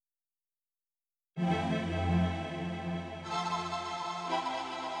Faux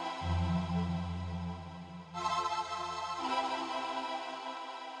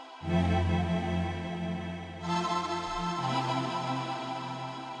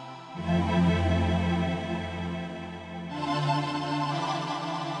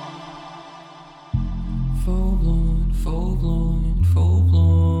blonde, faux blonde, faux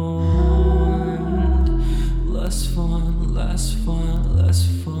blonde. Less fun, less fun, less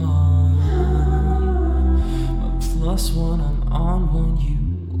fun. My +1, I'm on one, you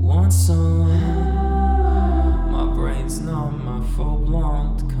want some. My brain's numb, my faux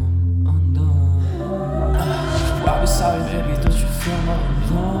blonde, come undone. I'll be sorry, baby, don't you feel my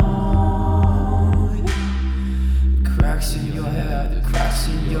alone? The cracks in your hair, the cracks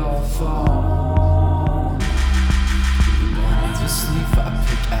in your phone. Sleep, I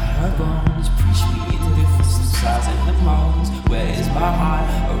pick at her bones. Preach me the difference in size and the moans. Where is my heart? I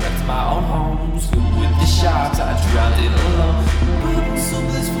wrecked my own homes. With the sharks, I drowned it alone. I'm so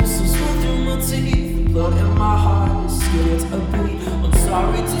blissful, so smooth through my teeth. Blood in my heart is scared to beat. I'm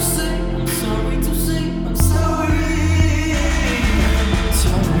sorry to say, I'm sorry to say, I'm sorry.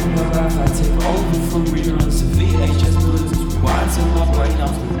 Tell me my life, I take over from reruns of VHS blues. Rewind till my brain,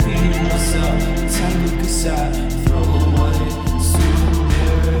 I'm repeating myself. Take a cassette, throw away.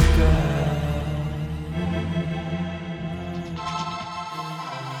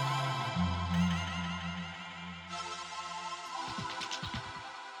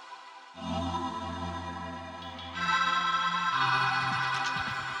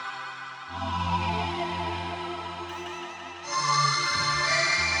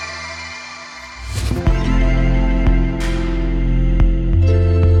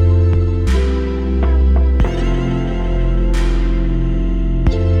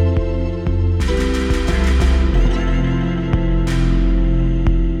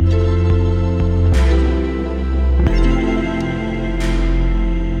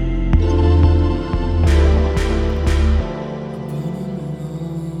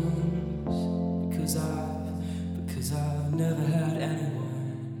 Because I've never had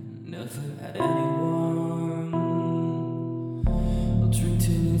anyone, never had anyone. I'll drink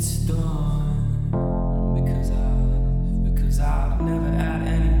till it's done. Because I've never had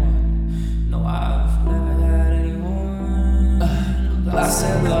anyone. No, I've never had anyone. I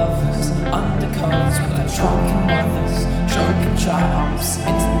said lovers, undercovers, but like drunken mothers, drunken triumphs,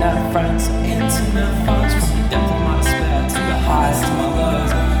 internet friends, internet funds. From the depth of my despair to the highest of my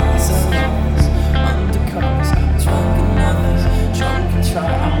lows. I said lovers, undercovers, drunken mothers, drunken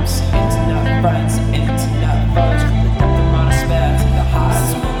triumphs, internet friends, internet funds. From the depth of my despair to the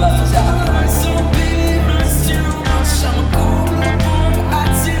highest of my lows. I'm so big, it's too much. I'm a cold little boy, I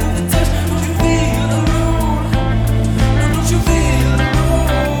do the touch. Don't you feel alone? No, don't you feel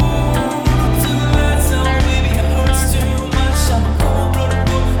alone? To the lights on, baby, it hurts too much. I'm a cold little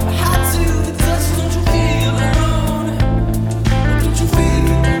boy, I do the touch. Don't you feel alone? Don't you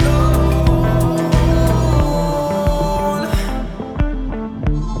feel alone?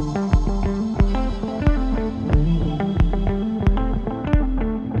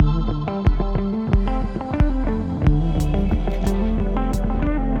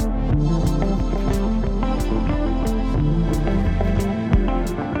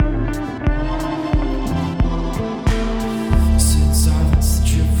 Sudden silence, the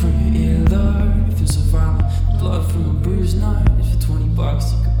drip from your ear, Lord. It feels so violent, blood from a bruised knife. For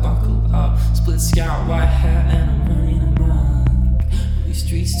 $20 you could buckle up. Split scout, white hair, and I'm running amok. From these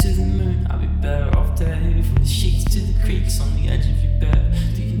streets to the moon, I'll be better off dead. From the sheets to the creeks on the edge of your bed.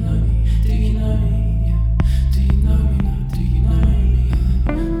 Do you know me? Do you know me? Do you know me? No, do you know me?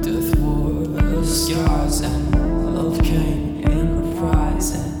 Death wore scars and love came in a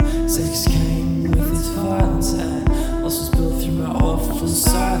rise and sex came.